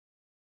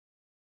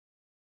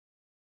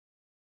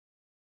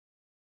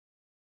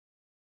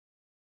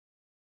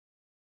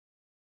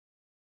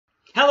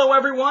Hello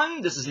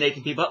everyone, this is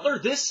Nathan P. Butler.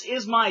 This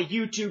is my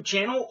YouTube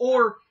channel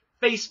or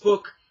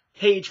Facebook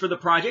page for the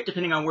project,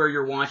 depending on where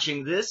you're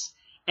watching this.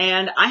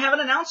 And I have an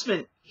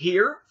announcement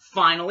here,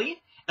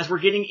 finally, as we're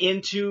getting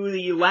into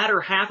the latter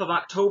half of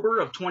October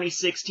of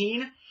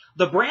 2016.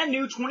 The brand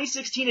new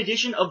 2016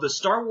 edition of the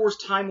Star Wars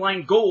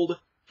Timeline Gold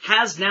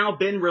has now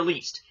been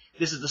released.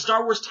 This is the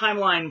Star Wars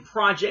Timeline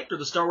Project, or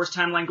the Star Wars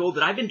Timeline Gold,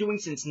 that I've been doing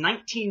since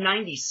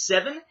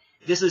 1997.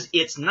 This is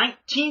its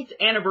 19th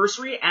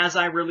anniversary as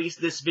I released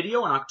this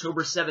video on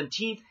October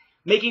 17th,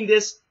 making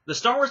this the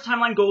Star Wars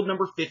Timeline Gold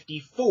number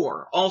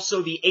 54.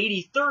 Also the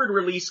 83rd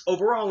release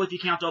overall, if you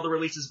count all the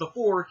releases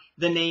before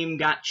the name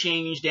got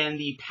changed and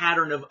the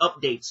pattern of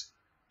updates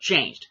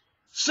changed.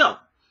 So,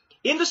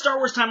 in the Star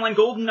Wars Timeline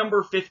Gold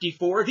number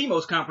 54, the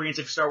most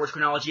comprehensive Star Wars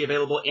chronology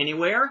available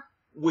anywhere,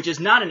 which is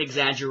not an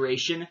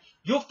exaggeration,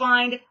 you'll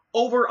find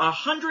over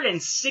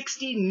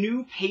 160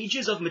 new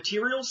pages of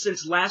material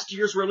since last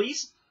year's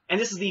release. And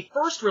this is the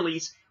first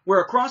release where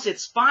across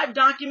its 5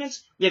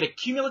 documents, we have a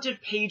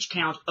cumulative page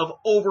count of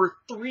over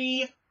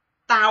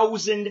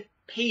 3,000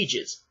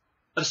 pages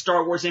of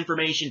Star Wars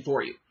information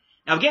for you.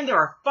 Now again, there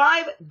are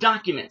 5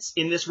 documents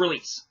in this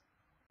release.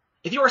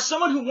 If you are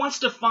someone who wants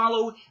to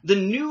follow the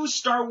new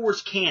Star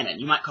Wars canon,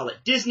 you might call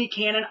it Disney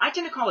canon, I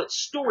tend to call it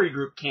Story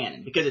Group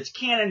canon, because it's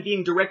canon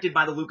being directed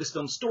by the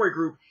Lucasfilm Story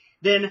Group,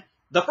 then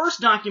the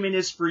first document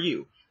is for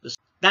you.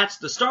 That's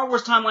the Star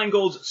Wars Timeline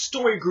Gold's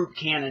Story Group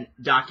canon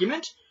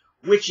document,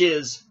 which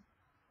is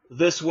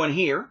this one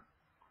here.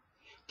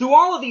 Through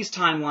all of these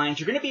timelines,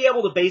 you're going to be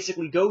able to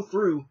basically go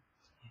through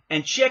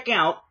and check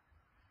out,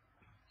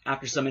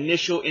 after some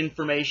initial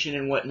information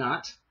and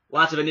whatnot,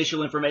 lots of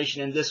initial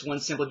information in this one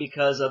simply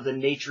because of the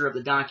nature of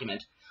the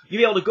document, you'll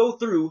be able to go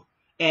through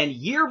and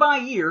year by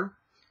year,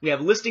 we have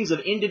listings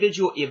of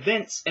individual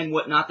events and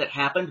whatnot that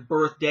happened,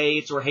 birth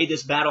dates, or hey,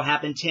 this battle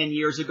happened 10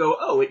 years ago,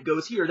 oh, it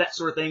goes here, that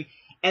sort of thing,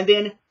 and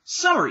then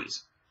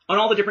summaries on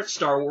all the different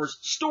Star Wars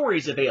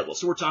stories available.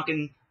 So we're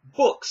talking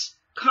books,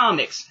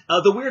 comics,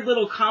 the weird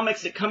little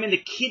comics that come into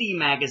kiddie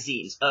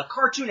magazines,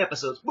 cartoon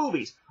episodes,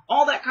 movies,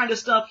 all that kind of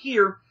stuff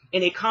here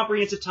in a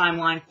comprehensive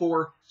timeline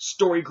for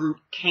Story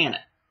Group canon.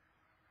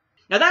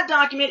 Now that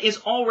document is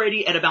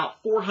already at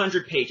about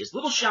 400 pages, a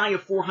little shy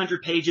of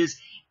 400 pages.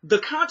 The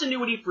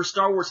continuity for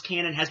Star Wars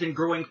canon has been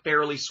growing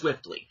fairly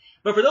swiftly.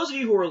 But for those of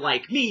you who are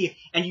like me,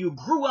 and you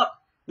grew up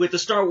with the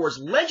Star Wars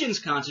Legends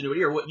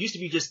continuity, or what used to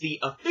be just the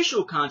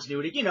official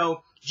continuity, you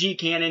know, G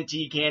canon,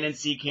 T canon,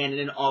 C canon,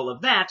 and all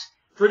of that,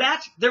 for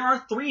that, there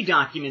are 3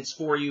 documents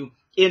for you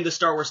in the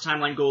Star Wars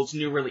Timeline Gold's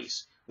new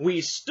release.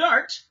 We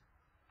start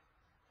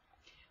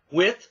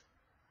with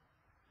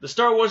the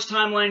Star Wars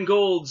Timeline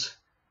Gold's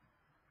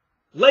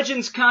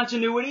Legends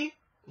Continuity,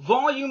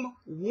 Volume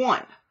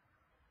 1.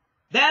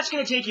 That's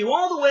going to take you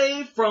all the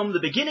way from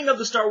the beginning of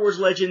the Star Wars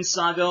Legends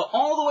saga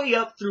all the way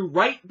up through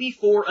right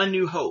before A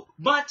New Hope,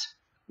 but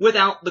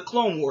without the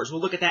Clone Wars.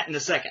 We'll look at that in a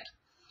second.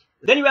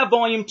 Then you have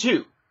Volume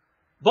 2.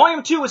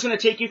 Volume 2 is going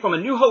to take you from A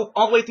New Hope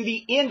all the way through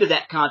the end of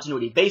that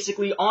continuity,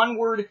 basically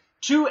onward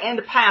to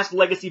and past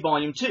Legacy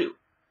Volume 2.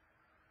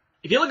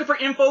 If you're looking for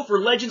info for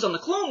Legends on the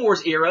Clone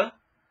Wars era,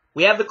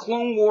 we have the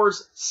Clone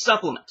Wars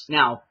Supplement.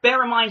 Now,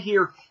 bear in mind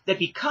here that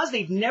because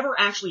they've never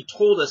actually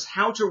told us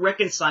how to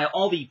reconcile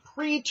all the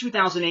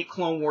pre-2008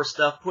 Clone Wars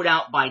stuff put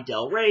out by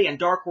Del Rey and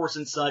Dark Horse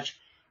and such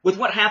with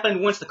what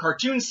happened once the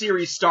cartoon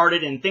series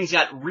started and things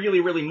got really,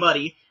 really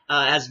muddy,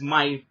 as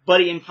my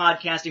buddy in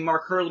podcasting,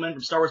 Mark Hurlman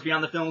from Star Wars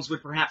Beyond the Films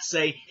would perhaps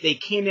say, they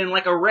came in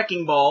like a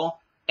wrecking ball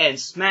and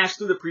smashed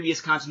through the previous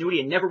continuity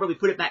and never really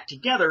put it back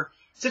together.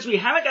 Since we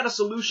haven't got a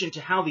solution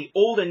to how the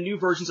old and new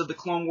versions of the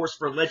Clone Wars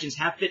for Legends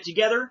have fit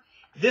together,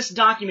 this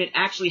document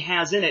actually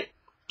has in it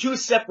 2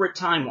 separate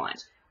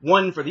timelines.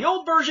 One for the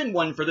old version,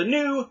 one for the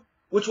new,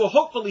 which will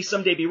hopefully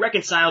someday be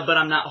reconciled, but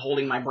I'm not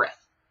holding my breath.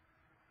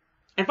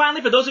 And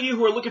finally, for those of you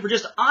who are looking for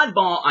just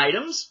oddball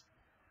items,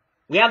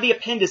 we have the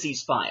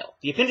Appendices file.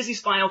 The Appendices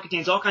file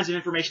contains all kinds of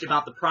information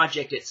about the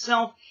project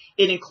itself.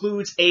 It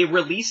includes a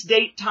release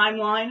date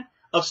timeline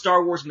of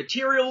Star Wars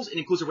materials. It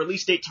includes a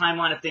release date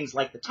timeline of things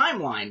like the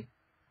timeline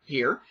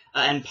here,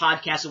 and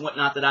podcasts and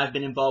whatnot that I've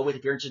been involved with,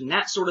 if you're interested in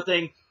that sort of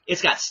thing.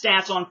 It's got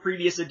stats on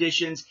previous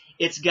editions.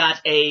 It's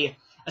got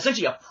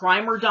essentially a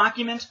primer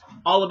document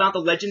all about the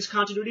Legends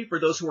continuity for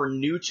those who are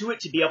new to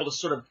it to be able to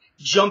sort of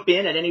jump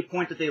in at any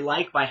point that they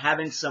like by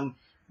having some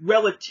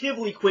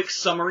relatively quick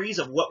summaries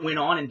of what went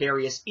on in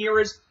various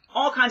eras.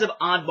 All kinds of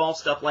oddball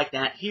stuff like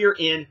that here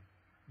in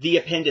the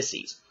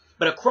Appendices.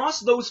 But across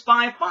those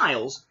 5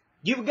 files,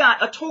 you've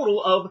got a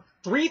total of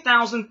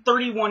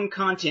 3,031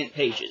 content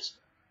pages.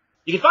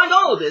 You can find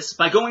all of this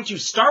by going to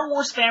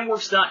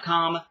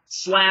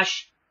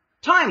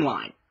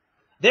StarWarsFanWorks.com/timeline.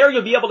 There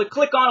you'll be able to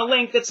click on a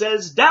link that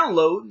says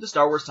download the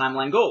Star Wars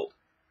Timeline Gold.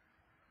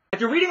 If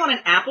you're reading on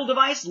an Apple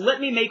device,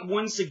 let me make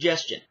one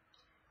suggestion.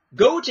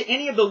 Go to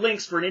any of the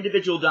links for an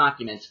individual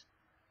document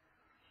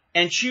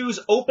and choose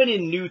Open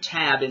in New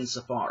Tab in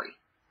Safari.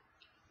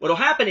 What'll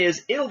happen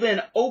is it'll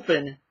then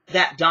open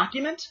that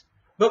document,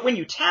 but when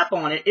you tap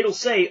on it, it'll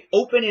say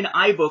Open in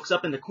iBooks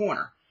up in the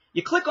corner.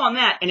 You click on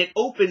that, and it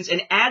opens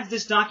and adds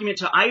this document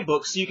to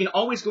iBooks, so you can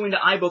always go into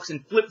iBooks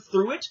and flip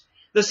through it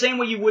the same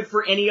way you would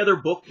for any other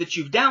book that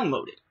you've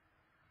downloaded.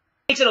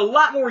 Makes it a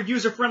lot more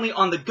user-friendly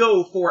on the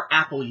go for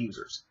Apple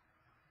users.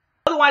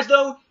 Otherwise,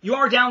 though, you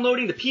are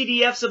downloading the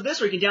PDFs of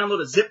this, or you can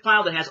download a zip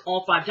file that has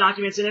all 5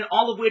 documents in it,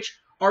 all of which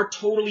are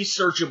totally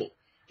searchable.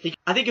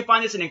 I think you'll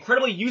find this an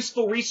incredibly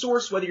useful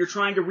resource, whether you're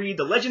trying to read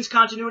the Legends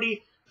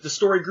continuity, the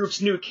story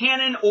group's new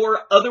canon,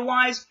 or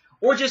otherwise,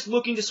 or just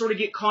looking to sort of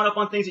get caught up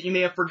on things that you may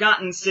have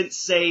forgotten since,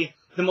 say,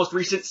 the most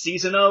recent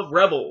season of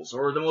Rebels,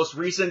 or the most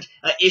recent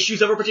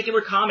issues of a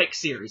particular comic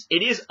series.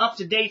 It is up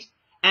to date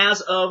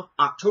as of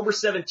October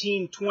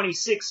 17,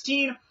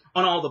 2016,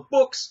 on all the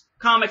books,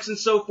 comics, and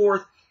so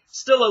forth.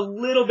 Still a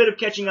little bit of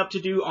catching up to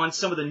do on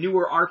some of the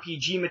newer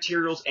RPG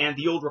materials and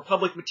the Old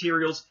Republic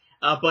materials,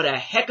 but a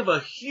heck of a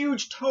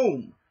huge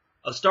tome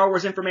of Star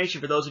Wars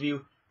information for those of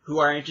you who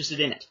are interested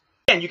in it.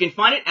 Again, you can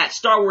find it at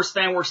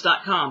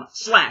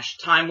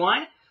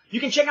StarWarsFanWorks.com/timeline.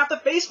 You can check out the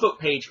Facebook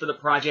page for the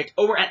project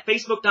over at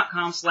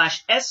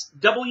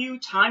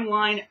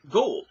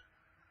Facebook.com/SWTimelineGold.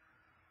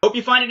 Hope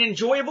you find it an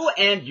enjoyable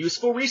and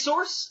useful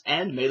resource,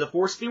 and may the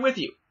Force be with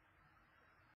you.